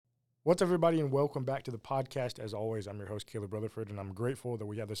What's up, everybody, and welcome back to the podcast. As always, I'm your host, Caleb Rutherford, and I'm grateful that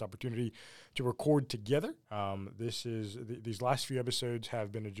we have this opportunity to record together. These last few episodes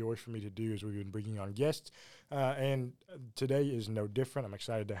have been a joy for me to do as we've been bringing on guests, and today is no different. I'm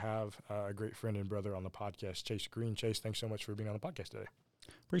excited to have a great friend and brother on the podcast, Chase Green. Chase, thanks so much for being on the podcast today.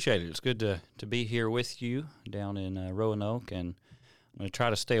 Appreciate it. It's good to be here with you down in Roanoke, and I'm going to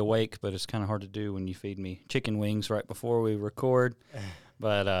try to stay awake, but it's kind of hard to do when you feed me chicken wings right before we record.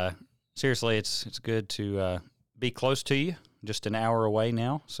 But seriously, it's good to be close to you, just an hour away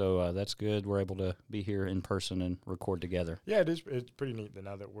now, so that's good. We're able to be here in person and record together. Yeah, it is. It's pretty neat that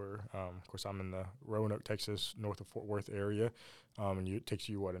now that we're, of course, I'm in the Roanoke, Texas, north of Fort Worth area, and it takes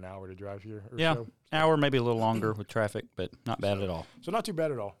you, an hour to drive here or so? Hour, maybe a little longer with traffic, but not bad at all. So not too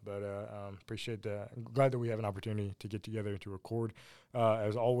bad at all, but appreciate that. I'm glad that we have an opportunity to get together to record.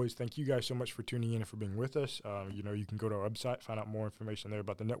 As always, thank you guys so much for tuning in and for being with us. You can go to our website, find out more information there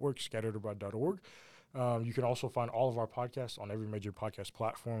about the network, scatteredabroad.org. You can also find all of our podcasts on every major podcast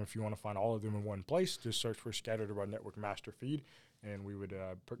platform. If you want to find all of them in one place, just search for Scattered Abroad Network Master Feed, and we would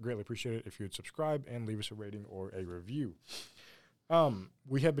greatly appreciate it if you would subscribe and leave us a rating or a review.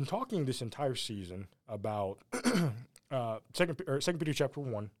 We have been talking this entire season about Second Peter chapter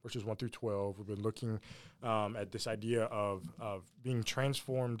 1, verses 1 through 12. We've been looking at this idea of being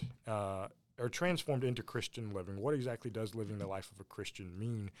transformed transformed into Christian living. What exactly does living the life of a Christian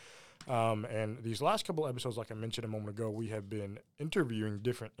mean? And these last couple episodes, like I mentioned a moment ago, we have been interviewing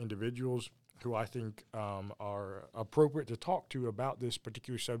different individuals who I think are appropriate to talk to about this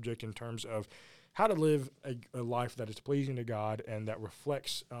particular subject in terms of how to live a life that is pleasing to God and that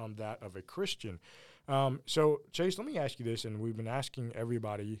reflects that of a Christian. So, Chase, let me ask you this, and we've been asking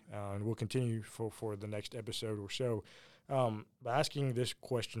everybody, and we'll continue for the next episode or so, by asking this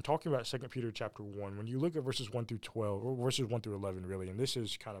question, talking about 2 Peter chapter 1, when you look at verses 1 through 12, or verses 1 through 11, really, and this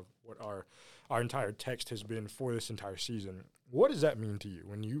is kind of what our entire text has been for this entire season. What does that mean to you?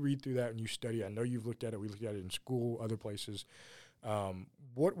 When you read through that and you study, I know you've looked at it, we looked at it in school, other places.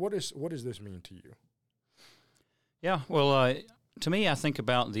 What does this mean to you? Yeah, well, to me, I think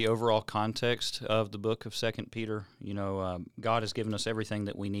about the overall context of the book of 2 Peter. God has given us everything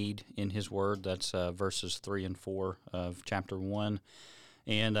that we need in His Word. That's verses 3 and 4 of chapter 1.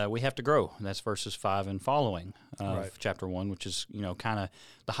 And we have to grow. That's verses 5 and following of chapter 1, which is, kind of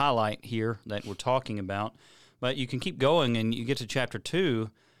the highlight here that we're talking about. But you can keep going, and you get to chapter 2,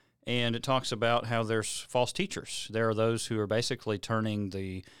 and it talks about how there's false teachers. There are those who are basically turning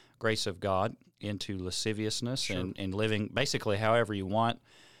the grace of God into lasciviousness and living basically however you want,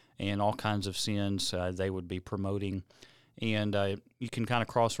 and all kinds of sins they would be promoting. And you can kind of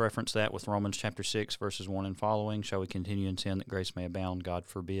cross-reference that with Romans chapter 6, verses 1 and following. Shall we continue in sin that grace may abound? God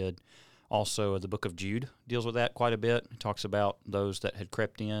forbid. Also, the book of Jude deals with that quite a bit. It talks about those that had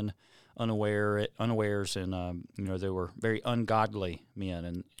crept in unawares, and they were very ungodly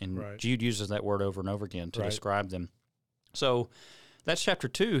men. And Jude uses that word over and over again to describe them. So that's chapter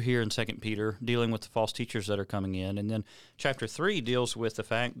 2 here in 2 Peter, dealing with the false teachers that are coming in. And then chapter 3 deals with the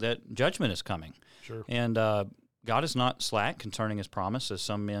fact that judgment is coming. Sure. And God is not slack concerning His promise, as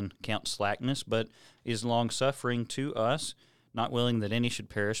some men count slackness, but is long-suffering to us, not willing that any should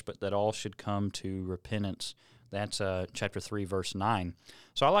perish, but that all should come to repentance. That's chapter 3, verse 9.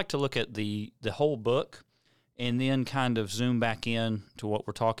 So I like to look at the whole book and then kind of zoom back in to what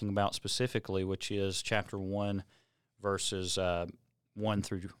we're talking about specifically, which is chapter 1, verses 1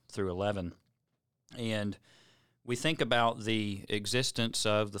 through 11. And we think about the existence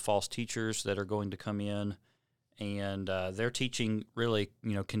of the false teachers that are going to come in, and they're teaching really,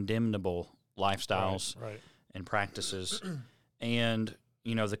 condemnable lifestyles and practices, and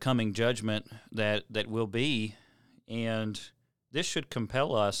the coming judgment that will be. And this should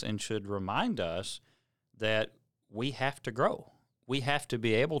compel us and should remind us that we have to grow. We have to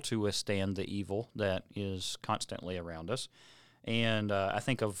be able to withstand the evil that is constantly around us. And I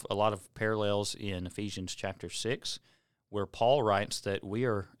think of a lot of parallels in Ephesians chapter 6, where Paul writes that we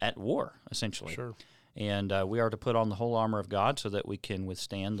are at war, essentially. Sure. And we are to put on the whole armor of God so that we can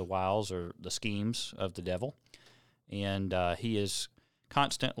withstand the wiles or the schemes of the devil. And he is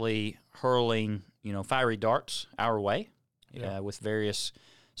constantly hurling, fiery darts our way with various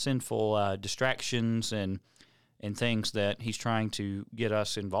sinful distractions and things that he's trying to get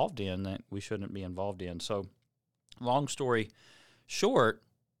us involved in that we shouldn't be involved in. So, long story short,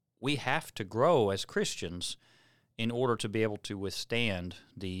 we have to grow as Christians in order to be able to withstand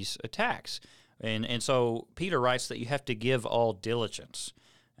these attacks. And so Peter writes that you have to give all diligence,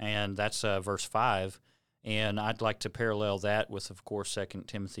 and that's verse 5. And I'd like to parallel that with, of course, 2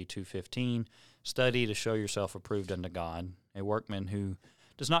 Timothy 2:15, study to show yourself approved unto God, a workman who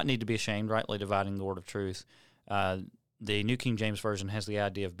does not need to be ashamed, rightly dividing the word of truth. The New King James Version has the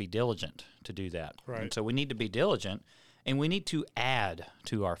idea of be diligent to do that. Right. And so we need to be diligent, and we need to add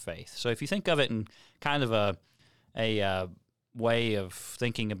to our faith. So if you think of it in kind of a way of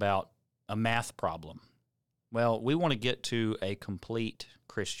thinking about a math problem, well, we want to get to a complete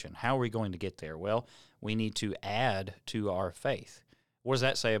Christian. How are we going to get there? Well, we need to add to our faith. What does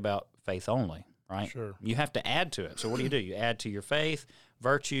that say about faith only, right? Sure. You have to add to it. So what do? You add to your faith,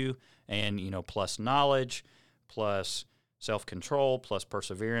 virtue, and, plus knowledge, plus self-control, plus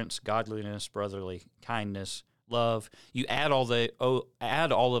perseverance, godliness, brotherly kindness, love. You add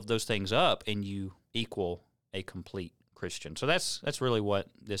all of those things up, and you equal a complete Christian. So that's really what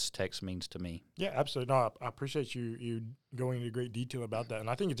this text means to me. Yeah, absolutely. No, I appreciate you going into great detail about that, and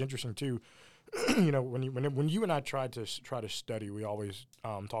I think it's interesting too. When you and I try to study, we always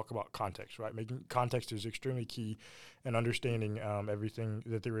talk about context, right? Making context is extremely key, and understanding everything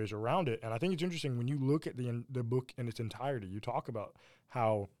that there is around it. And I think it's interesting when you look at the book in its entirety. You talk about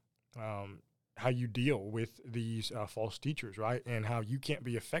how you deal with these false teachers, right? And how you can't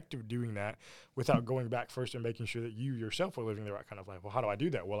be effective doing that without going back first and making sure that you yourself are living the right kind of life. Well, how do I do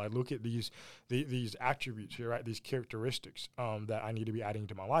that? Well, I look at these attributes here, right? These characteristics that I need to be adding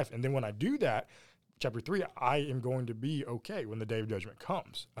to my life. And then when I do that, chapter 3, I am going to be okay when the day of judgment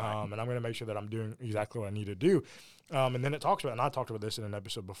comes. And I'm going to make sure that I'm doing exactly what I need to do. And then it talks about, and I talked about this in an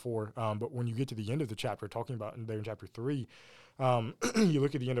episode before, but when you get to the end of the chapter, talking about there in chapter 3, you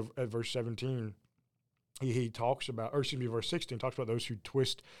look at the end of verse 17, he talks about, verse 16 talks about those who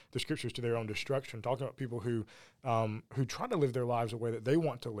twist the scriptures to their own destruction, talking about people who try to live their lives the way that they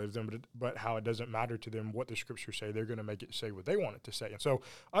want to live them, but how it doesn't matter to them what the scriptures say. They're going to make it say what they want it to say. And so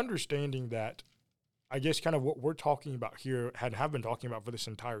understanding that, I guess kind of what we're talking about here, have been talking about for this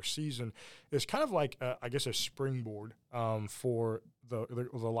entire season, is kind of like, a springboard for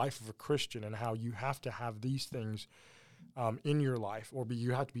the life of a Christian, and how you have to have these things in your life,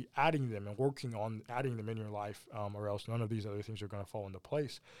 you have to be adding them and working on adding them in your life, or else none of these other things are going to fall into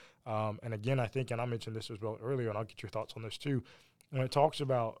place. And again, I think, and I mentioned this as well earlier, and I'll get your thoughts on this too, when it talks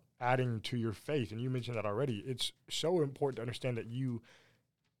about adding to your faith, and you mentioned that already, it's so important to understand that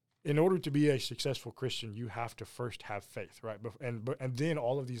in order to be a successful Christian, you have to first have faith, right? And then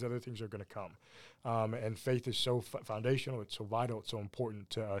all of these other things are going to come. And faith is so foundational, it's so vital, it's so important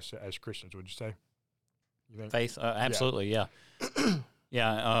to us as Christians, would you say? Faith, absolutely, yeah.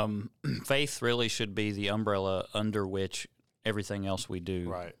 Yeah, faith really should be the umbrella under which everything else we do,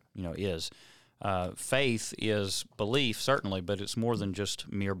 right, is. Faith is belief, certainly, but it's more than just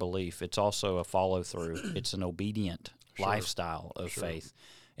mere belief. It's also a follow-through. It's an obedient lifestyle of faith.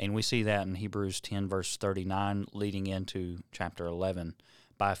 And we see that in Hebrews 10, verse 39, leading into chapter 11.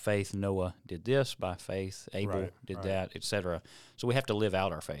 By faith, Noah did this. By faith, Abel did that, etc. So we have to live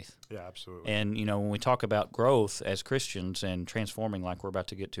out our faith. Yeah, absolutely. And, when we talk about growth as Christians and transforming like we're about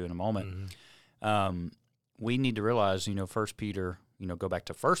to get to in a moment, we need to realize, 1 Peter, go back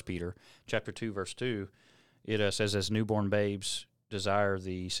to 1 Peter chapter 2, verse 2, it says, as newborn babes desire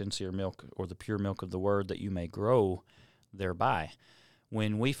the sincere milk or the pure milk of the word, that you may grow thereby.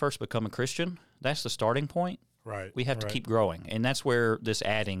 When we first become a Christian, that's the starting point. Right. We have to keep growing, and that's where this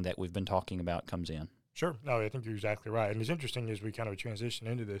adding that we've been talking about comes in. Sure. No, I think you're exactly right. And it's interesting as we kind of transition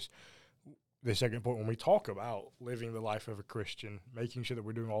into the second point, when we talk about living the life of a Christian, making sure that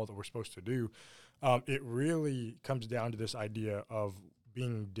we're doing all that we're supposed to do, it really comes down to this idea of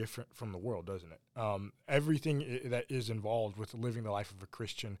being different from the world, doesn't it? Everything that is involved with living the life of a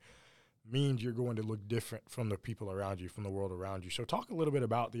Christian means you're going to look different from the people around you, from the world around you. So talk a little bit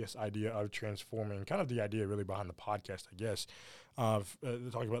about this idea of transforming, kind of the idea really behind the podcast, I guess, of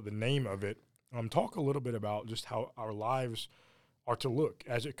talking about the name of it. Talk a little bit about just how our lives are to look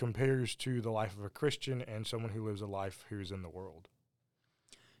as it compares to the life of a Christian and someone who lives a life who's in the world.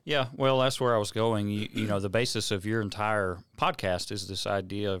 Yeah, well, that's where I was going. The basis of your entire podcast is this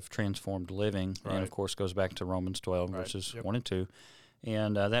idea of transformed living, and of course goes back to Romans 12, verses 1 and 2.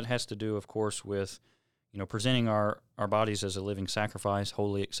 And that has to do, of course, with, presenting our bodies as a living sacrifice,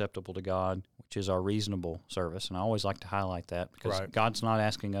 wholly acceptable to God, which is our reasonable service. And I always like to highlight that because God's not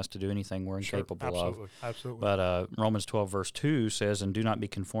asking us to do anything we're incapable of. Absolutely. But Romans 12, verse 2 says, and do not be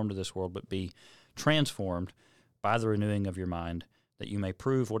conformed to this world, but be transformed by the renewing of your mind, that you may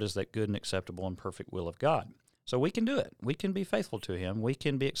prove what is that good and acceptable and perfect will of God. So we can do it. We can be faithful to Him. We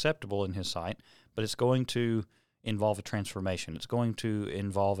can be acceptable in His sight, but it's going to involve a transformation. It's going to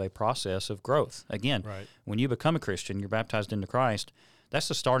involve a process of growth. Again, when you become a Christian, you're baptized into Christ, that's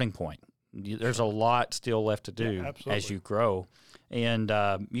the starting point. There's a lot still left to do as you grow. And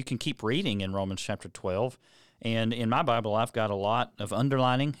you can keep reading in Romans chapter 12, And in my Bible, I've got a lot of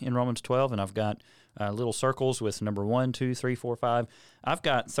underlining in Romans 12, and I've got little circles with number 1, 2, 3, 4, 5. I've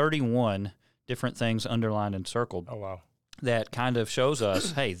got 31 different things underlined and circled. Oh, wow. That kind of shows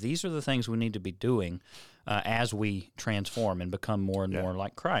us, hey, these are the things we need to be doing as we transform and become more and more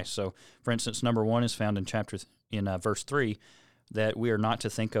like Christ. So, for instance, number 1 is found in verse 3, that we are not to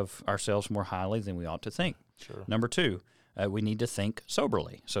think of ourselves more highly than we ought to think. Sure. Number 2, we need to think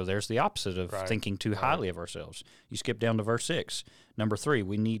soberly. So there's the opposite of thinking too highly of ourselves. You skip down to verse 6. Number 3,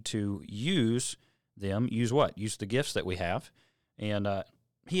 we need to use what? Use the gifts that we have. And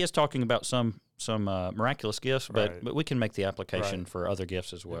he is talking about some miraculous gifts, but we can make the application for other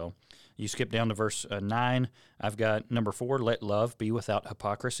gifts as well. You skip down to verse 9. I've got number 4, let love be without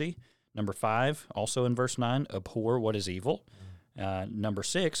hypocrisy. Number 5, also in verse 9, abhor what is evil. Number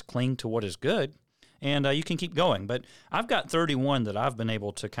 6, cling to what is good. And you can keep going. But I've got 31 that I've been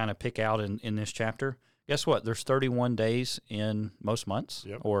able to kind of pick out in this chapter. Guess what? There's 31 days in most months,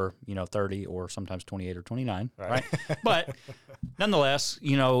 or 30, or sometimes 28 or 29, right? But nonetheless,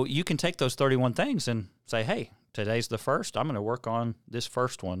 you can take those 31 things and say, hey, today's the first. I'm going to work on this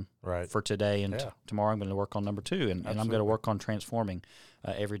first one for today, and tomorrow I'm going to work on number 2, and I'm going to work on transforming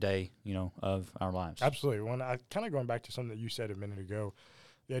every day, of our lives. Absolutely. When I kind of going back to something that you said a minute ago,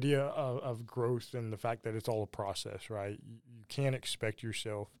 the idea of growth and the fact that it's all a process, right? You can't expect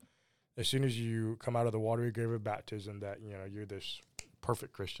yourself, as soon as you come out of the watery grave of baptism, that, you're this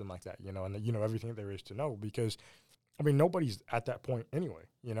perfect Christian like that, and that you know everything there is to know, because, nobody's at that point anyway.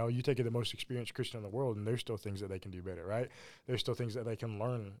 You take the most experienced Christian in the world, and there's still things that they can do better, right? There's still things that they can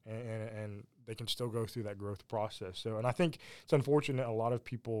learn, and they can still go through that growth process. So, and I think it's unfortunate a lot of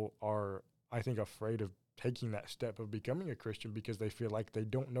people are, afraid of taking that step of becoming a Christian because they feel like they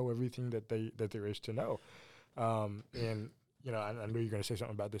don't know everything that there is to know. And I know you're going to say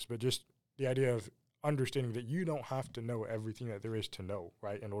something about this, but just the idea of understanding that you don't have to know everything that there is to know,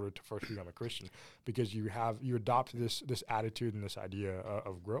 right, in order to first become a Christian, because you adopt this attitude and this idea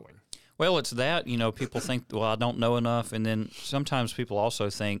of growing. Well, it's that, people think, well, I don't know enough, and then sometimes people also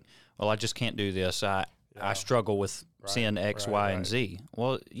think, well, I just can't do this. I struggle with sin X, Y, and Z.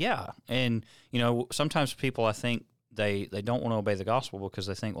 Well, yeah, and sometimes people, I think, they don't want to obey the gospel because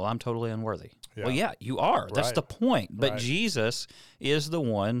they think, well, I'm totally unworthy. Yeah. Well, yeah, you are. That's the point. But Jesus is the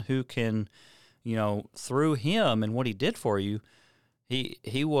one who can, through him and what he did for you,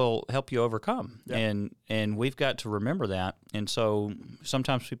 he will help you overcome. Yeah. And we've got to remember that. And so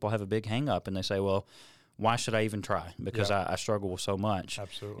sometimes people have a big hang up and they say, well, why should I even try? Because I struggle with so much.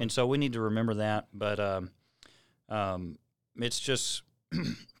 Absolutely. And so we need to remember that. But it's just,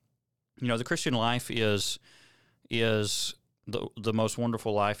 the Christian life is the most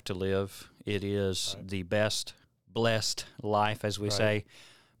wonderful life to live. It is the best, blessed life, as we say.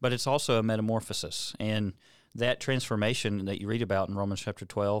 But it's also a metamorphosis. And that transformation that you read about in Romans chapter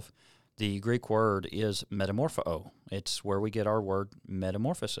 12, the Greek word is metamorpho. It's where we get our word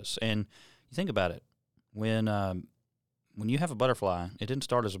metamorphosis. And you think about it. When you have a butterfly, it didn't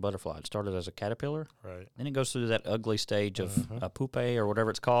start as a butterfly. It started as a caterpillar. Right. Then it goes through that ugly stage of a pupae or whatever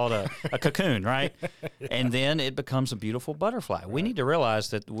it's called, a cocoon, right? And then it becomes a beautiful butterfly. We need to realize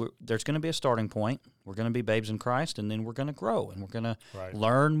that there's going to be a starting point. We're going to be babes in Christ, and then we're going to grow, and we're going to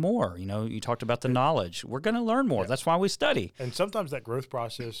learn more. You talked about the knowledge. We're going to learn more. Yeah. That's why we study. And sometimes that growth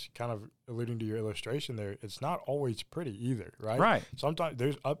process, kind of alluding to your illustration there, it's not always pretty either, right? Right. Sometimes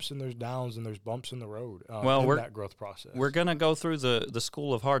there's ups and there's downs and there's bumps in the road in that growth process. We're going to go through the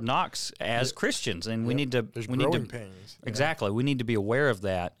school of hard knocks as Christians, and we need to. There's growing pains. Exactly. We need to be aware of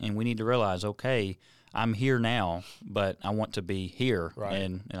that, and we need to realize, okay, I'm here now, but I want to be here,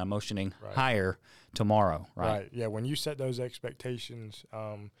 and I'm motioning higher tomorrow, right? Yeah, when you set those expectations,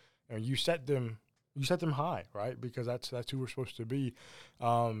 you set them high, right? Because that's who we're supposed to be.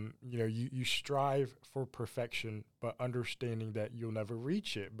 You strive for perfection, but understanding that you'll never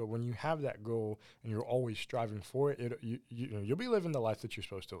reach it. But when you have that goal and you're always striving for it, you'll be living the life that you're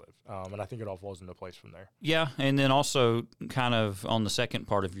supposed to live. And I think it all falls into place from there. Yeah, and then also kind of on the second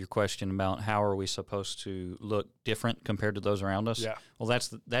part of your question about how are we supposed to look different compared to those around us? Yeah. Well,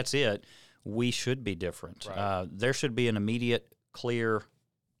 that's it. We should be different. Right. There should be an immediate, clear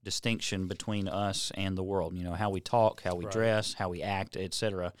distinction between us and the world. How we talk, how we dress, how we act,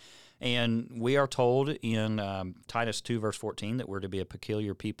 etc. And we are told in Titus 2, verse 14, that we're to be a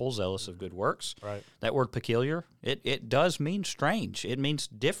peculiar people, zealous of good works. Right. That word peculiar, it does mean strange. It means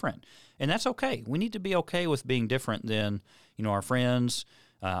different. And that's okay. We need to be okay with being different than, our friends,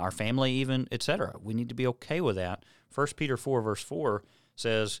 our family even, etc. We need to be okay with that. 1 Peter 4, verse 4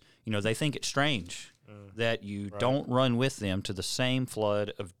 says, they think it's strange that you don't run with them to the same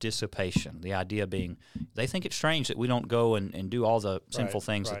flood of dissipation. The idea being they think it's strange that we don't go and do all the sinful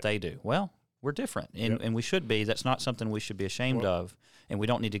things that they do. Well, we're different, and we should be. That's not something we should be ashamed of, and we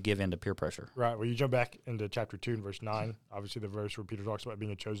don't need to give in to peer pressure. Right. Well, you jump back into chapter 2 and verse 9, obviously the verse where Peter talks about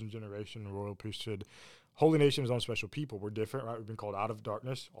being a chosen generation, a royal priesthood, holy nation, his own special people. We're different, right? We've been called out of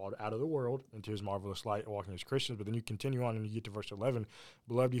darkness, out of the world, into his marvelous light, walking as Christians. But then you continue on and you get to verse 11.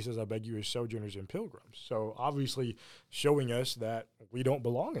 Beloved, he says, I beg you as sojourners and pilgrims. So obviously showing us that we don't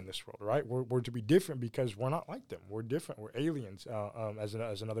belong in this world, right? We're to be different because we're not like them. We're different. We're aliens, as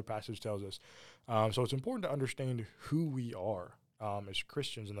another passage tells us. So it's important to understand who we are as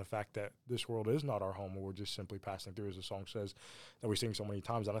Christians, and the fact that this world is not our home, we're just simply passing through, as the song says, that we sing so many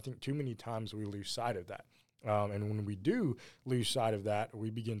times. And I think too many times we lose sight of that. And when we do lose sight of that,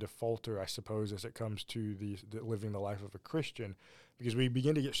 we begin to falter, I suppose, as it comes to the living the life of a Christian, because we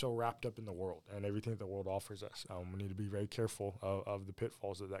begin to get so wrapped up in the world and everything that the world offers us. We need to be very careful of the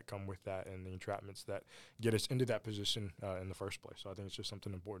pitfalls that come with that and the entrapments that get us into that position in the first place. So I think it's just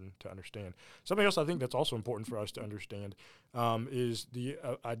something important to understand. Something else I think that's also important for us to understand is the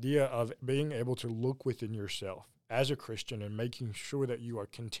idea of being able to look within yourself as a Christian and making sure that you are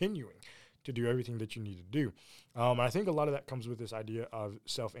continuing to do everything that you need to do. And I think a lot of that comes with this idea of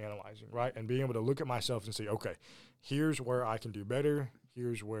self-analyzing, right? And being able to look at myself and say, okay, here's where I can do better.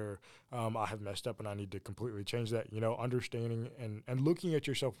 Here's where I have messed up and I need to completely change that, understanding and looking at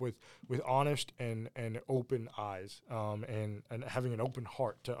yourself with honest and open eyes and having an open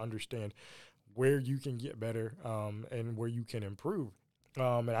heart to understand where you can get better and where you can improve.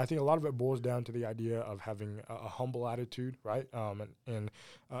 And I think a lot of it boils down to the idea of having a humble attitude, right?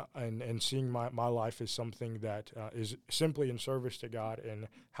 And seeing my life as something that is simply in service to God, and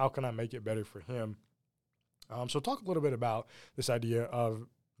how can I make it better for Him? So talk a little bit about this idea of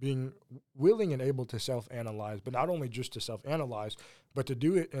being willing and able to self-analyze, but not only just to self-analyze, but to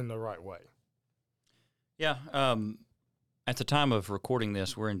do it in the right way. Yeah. At the time of recording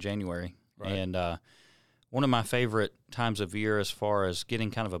this, we're in January, and one of my favorite times of year as far as getting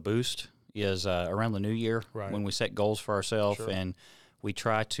kind of a boost is around the new year, when we set goals for ourselves, and we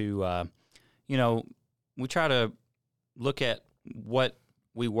try to, we try to look at what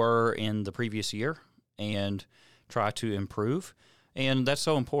we were in the previous year and try to improve. And that's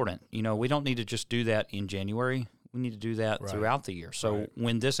so important. We don't need to just do that in January. We need to do that throughout the year. So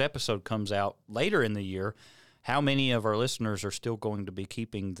when this episode comes out later in the year, how many of our listeners are still going to be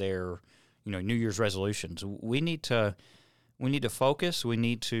keeping their New Year's resolutions? We need to focus. We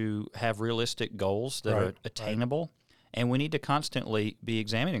need to have realistic goals that are attainable, and we need to constantly be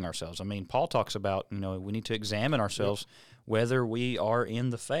examining ourselves. I mean, Paul talks about, we need to examine ourselves whether we are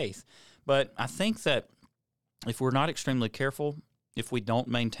in the faith. But I think that if we're not extremely careful, if we don't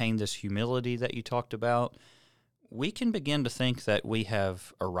maintain this humility that you talked about, we can begin to think that we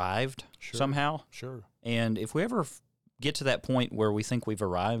have arrived somehow. Sure. And if we ever get to that point where we think we've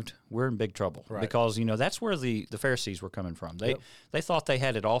arrived, we're in big trouble, because that's where the Pharisees were coming from. They thought they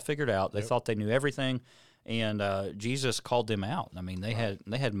had it all figured out. They thought they knew everything, and Jesus called them out. I mean, they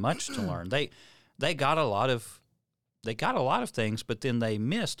had much to learn. They got a lot of things, but then they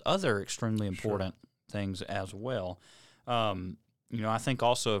missed other extremely important things as well. I think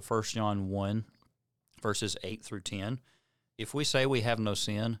also of 1 John 1, verses 8 through 10, if we say we have no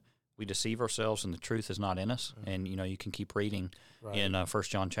sin, we deceive ourselves and the truth is not in us. And, you can keep reading in 1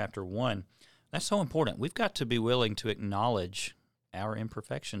 John chapter 1. That's so important. We've got to be willing to acknowledge our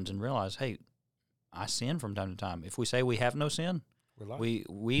imperfections and realize, hey, I sin from time to time. If we say we have no sin, we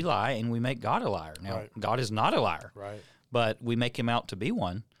lie and we make God a liar. Now, God is not a liar, but we make Him out to be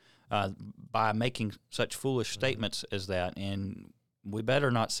one by making such foolish statements as that. And we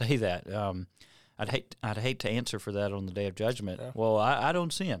better not say that. I'd hate to answer for that on the day of judgment. Yeah. Well, I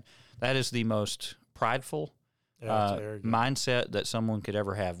don't sin. That is the most prideful mindset that someone could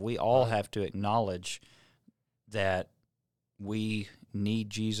ever have. We all have to acknowledge that we need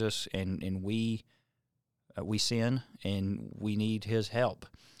Jesus, and we sin, and we need His help.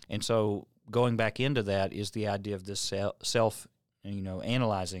 And so going back into that is the idea of this self,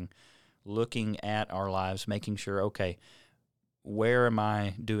 analyzing, looking at our lives, making sure, okay, where am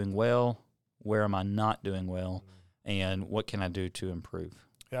I doing well? Where am I not doing well? And what can I do to improve?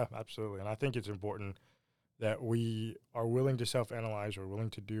 Yeah, absolutely. And I think it's important that we are willing to self-analyze, or willing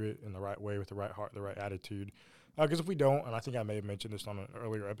to do it in the right way with the right heart, the right attitude. Because if we don't, and I think I may have mentioned this on an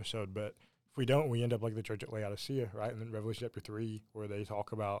earlier episode, but if we don't, we end up like the church at Laodicea, right? And then Revelation chapter 3, where they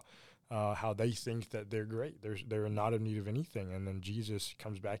talk about how they think that they're great. They're not in need of anything. And then Jesus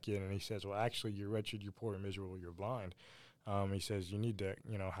comes back in and He says, well, actually, you're wretched, you're poor and miserable, you're blind. He says you need to,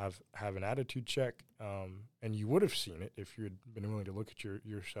 have an attitude check, and you would have seen it if you had been willing to look at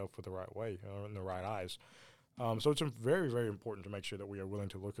yourself with the right way, or in the right eyes. So it's very, very important to make sure that we are willing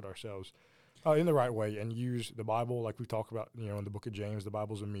to look at ourselves in the right way and use the Bible, like we talk about, in the book of James. The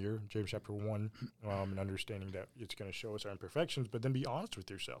Bible's a mirror, James chapter 1, and understanding that it's going to show us our imperfections, but then be honest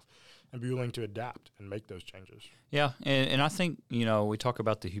with yourself and be willing to adapt and make those changes. Yeah, and I think, we talk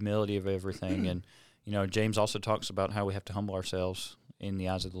about the humility of everything, and, James also talks about how we have to humble ourselves in the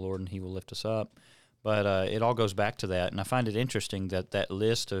eyes of the Lord, and he will lift us up. But it all goes back to that, and I find it interesting that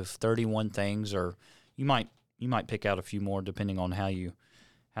list of 31 things, or you might pick out a few more depending on how you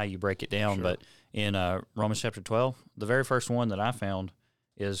break it down. Sure. But in Romans chapter 12, the very first one that I found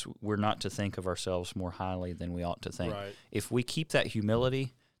is we're not to think of ourselves more highly than we ought to think. Right. If we keep that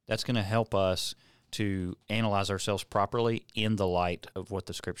humility, that's going to help us to analyze ourselves properly in the light of what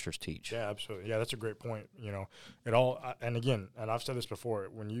the Scriptures teach. Yeah, absolutely. Yeah, that's a great point. It all, and again, and I've said this before,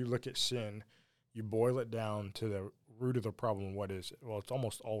 when you look at sin, you boil it down to the root of the problem. What is it? Well, it's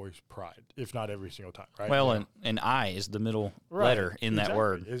almost always pride, if not every single time, right? Well, and I is the middle letter in that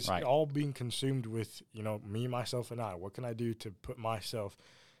word. It's right. all being consumed with, me, myself, and I. What can I do to put myself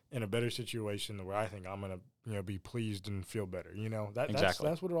in a better situation where I think I'm going to, be pleased and feel better? Exactly.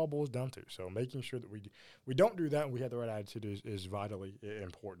 That's what it all boils down to. So making sure that we don't do that and we have the right attitude is vitally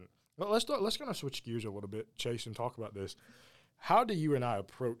important. But let's kind of switch gears a little bit, Chase, and talk about this. How do you and I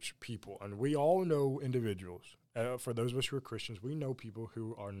approach people? And we all know individuals. For those of us who are Christians, we know people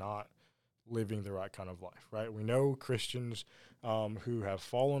who are not living the right kind of life, right? We know Christians who have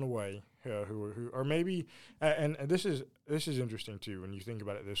fallen away, who are maybe, and this is interesting too when you think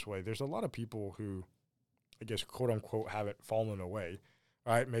about it this way. There's a lot of people who, I guess, quote unquote, haven't fallen away,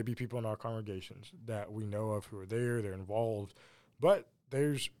 right? Maybe people in our congregations that we know of who are there, they're involved, but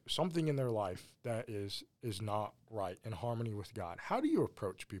there's something in their life that is not right, in harmony with God. How do you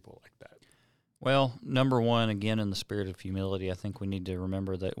approach people like that? Well, number one, again, in the spirit of humility, I think we need to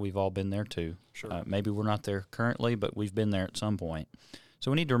remember that we've all been there too. Sure. Maybe we're not there currently, but we've been there at some point. So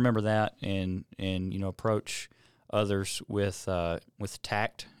we need to remember that and approach others with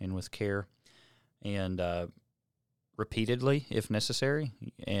tact and with care, and repeatedly if necessary.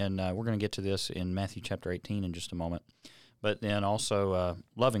 And we're going to get to this in Matthew chapter 18 in just a moment. But then also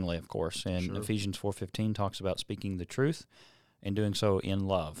lovingly, of course. And Sure. Ephesians 4:15 talks about speaking the truth and doing so in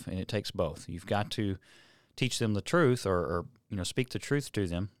love. And it takes both. You've got to teach them the truth or speak the truth to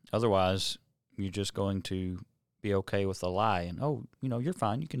them. Otherwise, you're just going to be okay with a lie. And, you're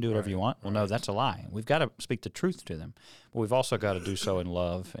fine. You can do whatever you want. Well, no, that's a lie. We've got to speak the truth to them. But we've also got to do so in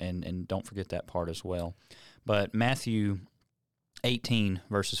love. And don't forget that part as well. But Matthew 18,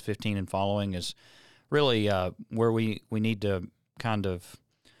 verses 15 and following is really where we need to kind of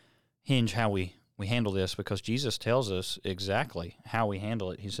hinge how we handle this, because Jesus tells us exactly how we handle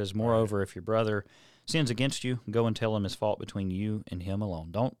it. He says, moreover, if your brother sins against you, go and tell him his fault between you and him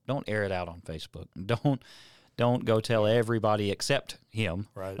alone. Don't air it out on Facebook. Don't go tell everybody except him.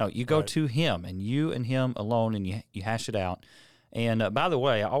 Right. No, you go to him, and you and him alone, and you hash it out. And by the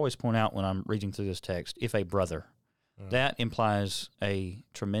way, I always point out when I'm reading through this text, if a brother, that implies a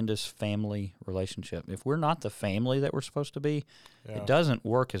tremendous family relationship. If we're not the family that we're supposed to be, it doesn't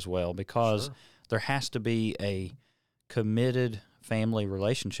work as well, because there has to be a committed family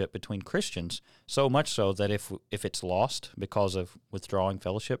relationship between Christians, so much so that if it's lost because of withdrawing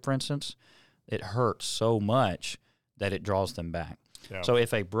fellowship, for instance, it hurts so much that it draws them back. Yeah. So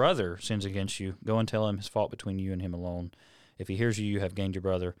if a brother sins against you, go and tell him his fault between you and him alone. If he hears you, you have gained your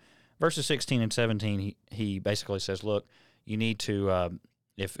brother. Verses 16 and 17, he basically says, look, you need to,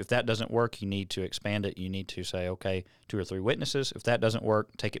 if that doesn't work, you need to expand it. You need to say, okay, 2 or 3 witnesses. If that doesn't work,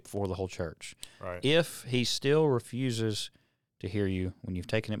 take it before the whole church. Right. If he still refuses to hear you when you've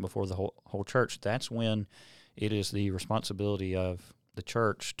taken it before the whole church, that's when it is the responsibility of the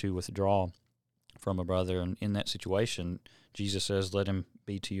church to withdraw from a brother. And in that situation, Jesus says, let him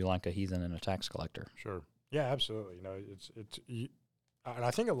be to you like a heathen and a tax collector. Sure. Yeah, absolutely. And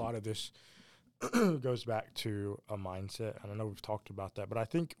I think a lot of this goes back to a mindset. And I know we've talked about that, but I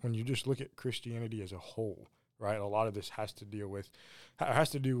think when you just look at Christianity as a whole, right, a lot of this has to do with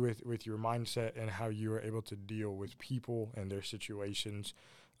your mindset and how you are able to deal with people and their situations.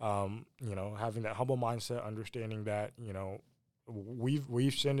 Having that humble mindset, understanding that,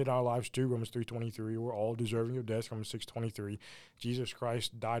 we've sinned in our lives too. Romans 3:23. We're all deserving of death. Romans 6:23. Jesus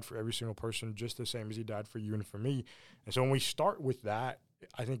Christ died for every single person, just the same as he died for you and for me. And so when we start with that,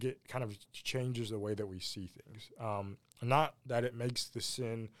 I think it kind of changes the way that we see things. Not that it makes the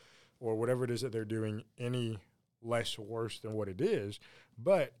sin or whatever it is that they're doing any less worse than what it is,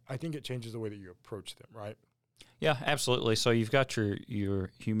 but I think it changes the way that you approach them, right? Yeah, absolutely. So you've got your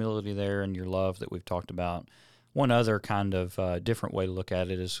humility there and your love that we've talked about. One other kind of different way to look at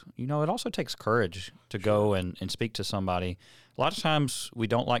it is, it also takes courage to go and speak to somebody. A lot of times we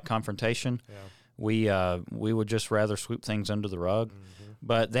don't like confrontation. Yeah. We would just rather sweep things under the rug. Mm-hmm.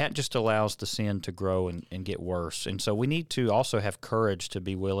 But that just allows the sin to grow and get worse. And so we need to also have courage to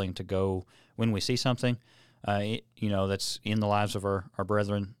be willing to go when we see something, that's in the lives of our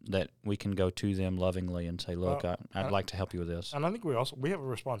brethren, that we can go to them lovingly and say, look, I'd like to help you with this. And I think we have a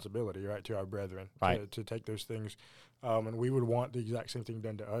responsibility, right, to our brethren, right, to take those things. And we would want the exact same thing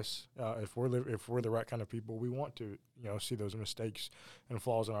done to us. If we're the right kind of people, we want to, see those mistakes and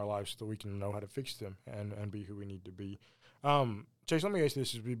flaws in our lives so that we can know how to fix them and be who we need to be. Chase, let me ask you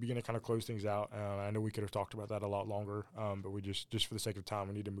this as we begin to kind of close things out. I know we could have talked about that a lot longer, but we just for the sake of time,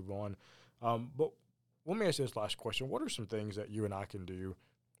 we need to move on. But let me ask you this last question. What are some things that you and I can do,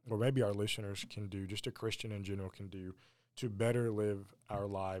 or maybe our listeners can do, just a Christian in general can do, to better live our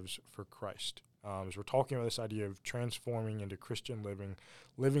lives for Christ? As we're talking about this idea of transforming into Christian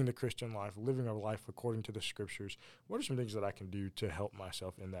living the Christian life, living our life according to the Scriptures, what are some things that I can do to help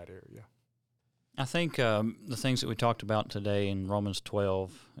myself in that area? I think the things that we talked about today in Romans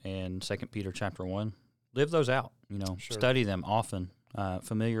 12 and 2 Peter chapter 1, live those out. Study them often,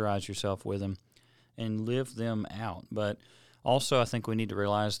 familiarize yourself with them, and live them out. But also I think we need to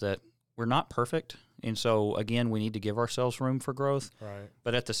realize that we're not perfect, and so, again, we need to give ourselves room for growth. Right.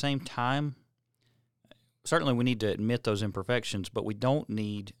 But at the same time, certainly we need to admit those imperfections, but we don't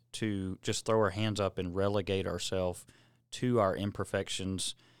need to just throw our hands up and relegate ourselves to our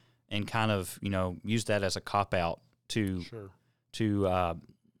imperfections and kind of, use that as a cop-out to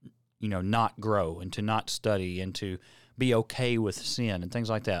not grow and to not study and to be okay with sin and things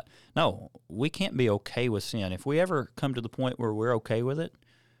like that. No, we can't be okay with sin. If we ever come to the point where we're okay with it,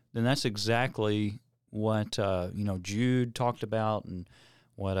 then that's exactly what, Jude talked about and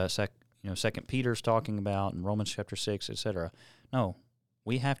what, 2 Peter's talking about and Romans chapter 6, etc. No,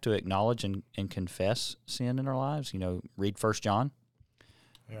 we have to acknowledge and confess sin in our lives. Read 1 John.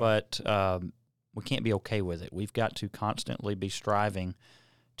 Yeah. But we can't be okay with it. We've got to constantly be striving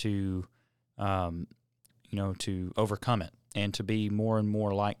to, to overcome it and to be more and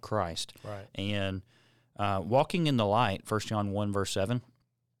more like Christ. Right. And walking in the light, 1 John 1, verse 7,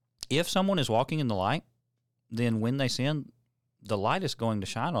 if someone is walking in the light, then when they sin, the light is going to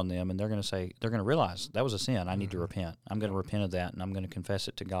shine on them, and they're going to realize that was a sin. I need to repent. I'm going to repent of that, and I'm going to confess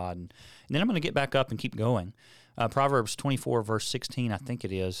it to God. And then I'm going to get back up and keep going. Proverbs 24, verse 16, I think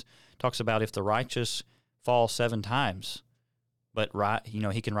it is, talks about if the righteous fall 7 times, but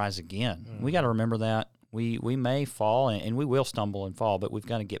he can rise again. Mm-hmm. We got to remember that. We may fall, and we will stumble and fall, but we've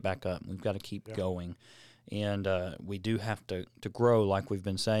got to get back up. We've got to keep going. And we do have to grow, like we've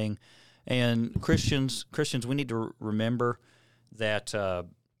been saying. And Christians, we need to remember that, our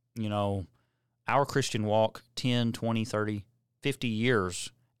Christian walk 10, 20, 30, 50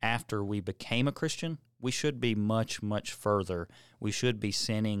 years after we became a Christian, we should be much, much further. We should be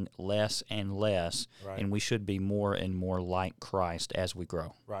sinning less and less, right, and we should be more and more like Christ as we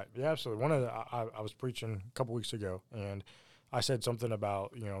grow. Right. Yeah, absolutely. I was preaching a couple weeks ago, and I said something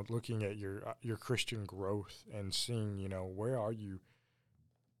about, looking at your Christian growth and seeing, where are you?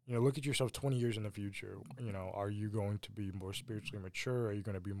 Look at yourself 20 years in the future. Are you going to be more spiritually mature? Are you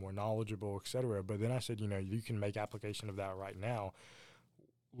going to be more knowledgeable, et cetera? But then I said, you can make application of that right now.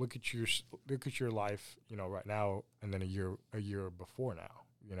 Look at your life, right now, and then a year before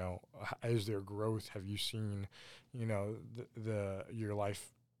now. Is there growth? Have you seen, your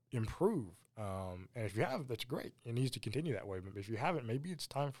life improve? And if you have, that's great. It needs to continue that way. But if you haven't, maybe it's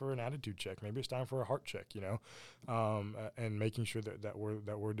time for an attitude check. Maybe it's time for a heart check. And making sure that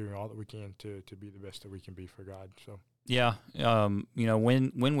we're doing all that we can to be the best that we can be for God. So yeah,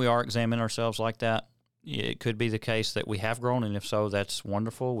 when we are examining ourselves like that, it could be the case that we have grown, and if so, that's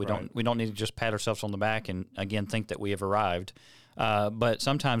wonderful. We don't need to just pat ourselves on the back and again think that we have arrived. But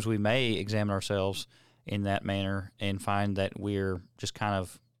sometimes we may examine ourselves in that manner and find that we're just kind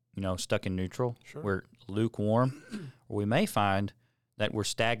of stuck in neutral. Sure. We're lukewarm. Or we may find that we're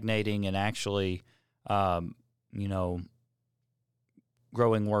stagnating and actually, growing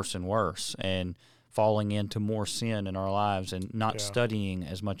worse and worse and falling into more sin in our lives and not studying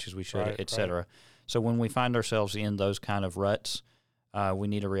as much as we should, et cetera. Right. So when we find ourselves in those kind of ruts, we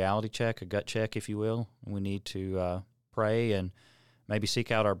need a reality check, a gut check, if you will. We need to pray and maybe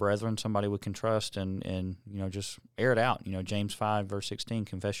seek out our brethren, somebody we can trust, and just air it out. James 5, verse 16,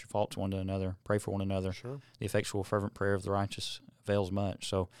 confess your faults one to another, pray for one another. Sure. The effectual, fervent prayer of the righteous avails much.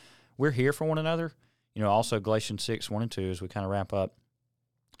 So we're here for one another. Also Galatians 6, 1 and 2, as we kind of wrap up,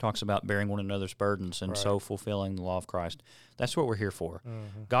 talks about bearing one another's burdens and Right. so fulfilling the law of Christ. That's what we're here for.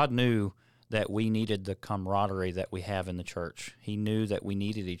 Mm-hmm. God knew that we needed the camaraderie that we have in the church. He knew that we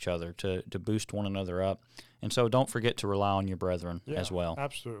needed each other to boost one another up. And so don't forget to rely on your brethren as well.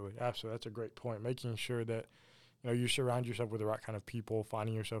 Absolutely. Absolutely. That's a great point. Making sure that you surround yourself with the right kind of people,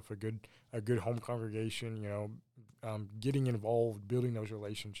 finding yourself a good home congregation, getting involved, building those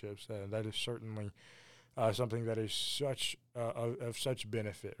relationships. That is certainly something that is of such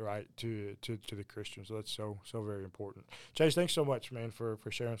benefit, right, to the Christians. So that's so very important. Chase, thanks so much, man, for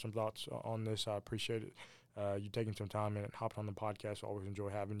sharing some thoughts on this. I appreciate it. You taking some time and hopping on the podcast. I always enjoy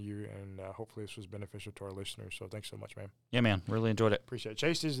having you, and hopefully this was beneficial to our listeners. So thanks so much, man. Yeah, man. Really enjoyed it. Appreciate it.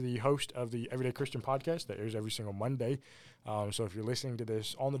 Chase is the host of the Everyday Christian podcast that airs every single Monday. So if you're listening to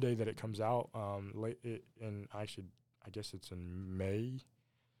this on the day that it comes out, I guess it's in May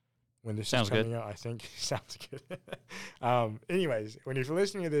when this Sounds is coming good. out. I think sounds good. Anyways, when you're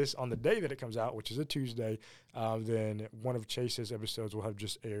listening to this on the day that it comes out, which is a Tuesday, then one of Chase's episodes will have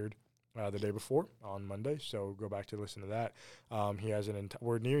just aired the day before on Monday, so go back to listen to that. He has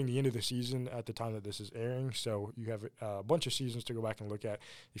we're nearing the end of the season at the time that this is airing, so you have a bunch of seasons to go back and look at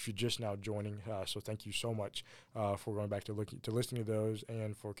if you're just now joining. So thank you so much for going back to listening to those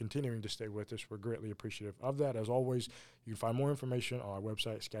and for continuing to stay with us. We're greatly appreciative of that. As always, you can find more information on our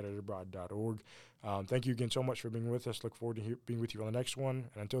website, scatteredabroad.org. Thank you again so much for being with us. Look forward to being with you on the next one,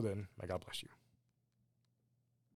 and until then, may God bless you.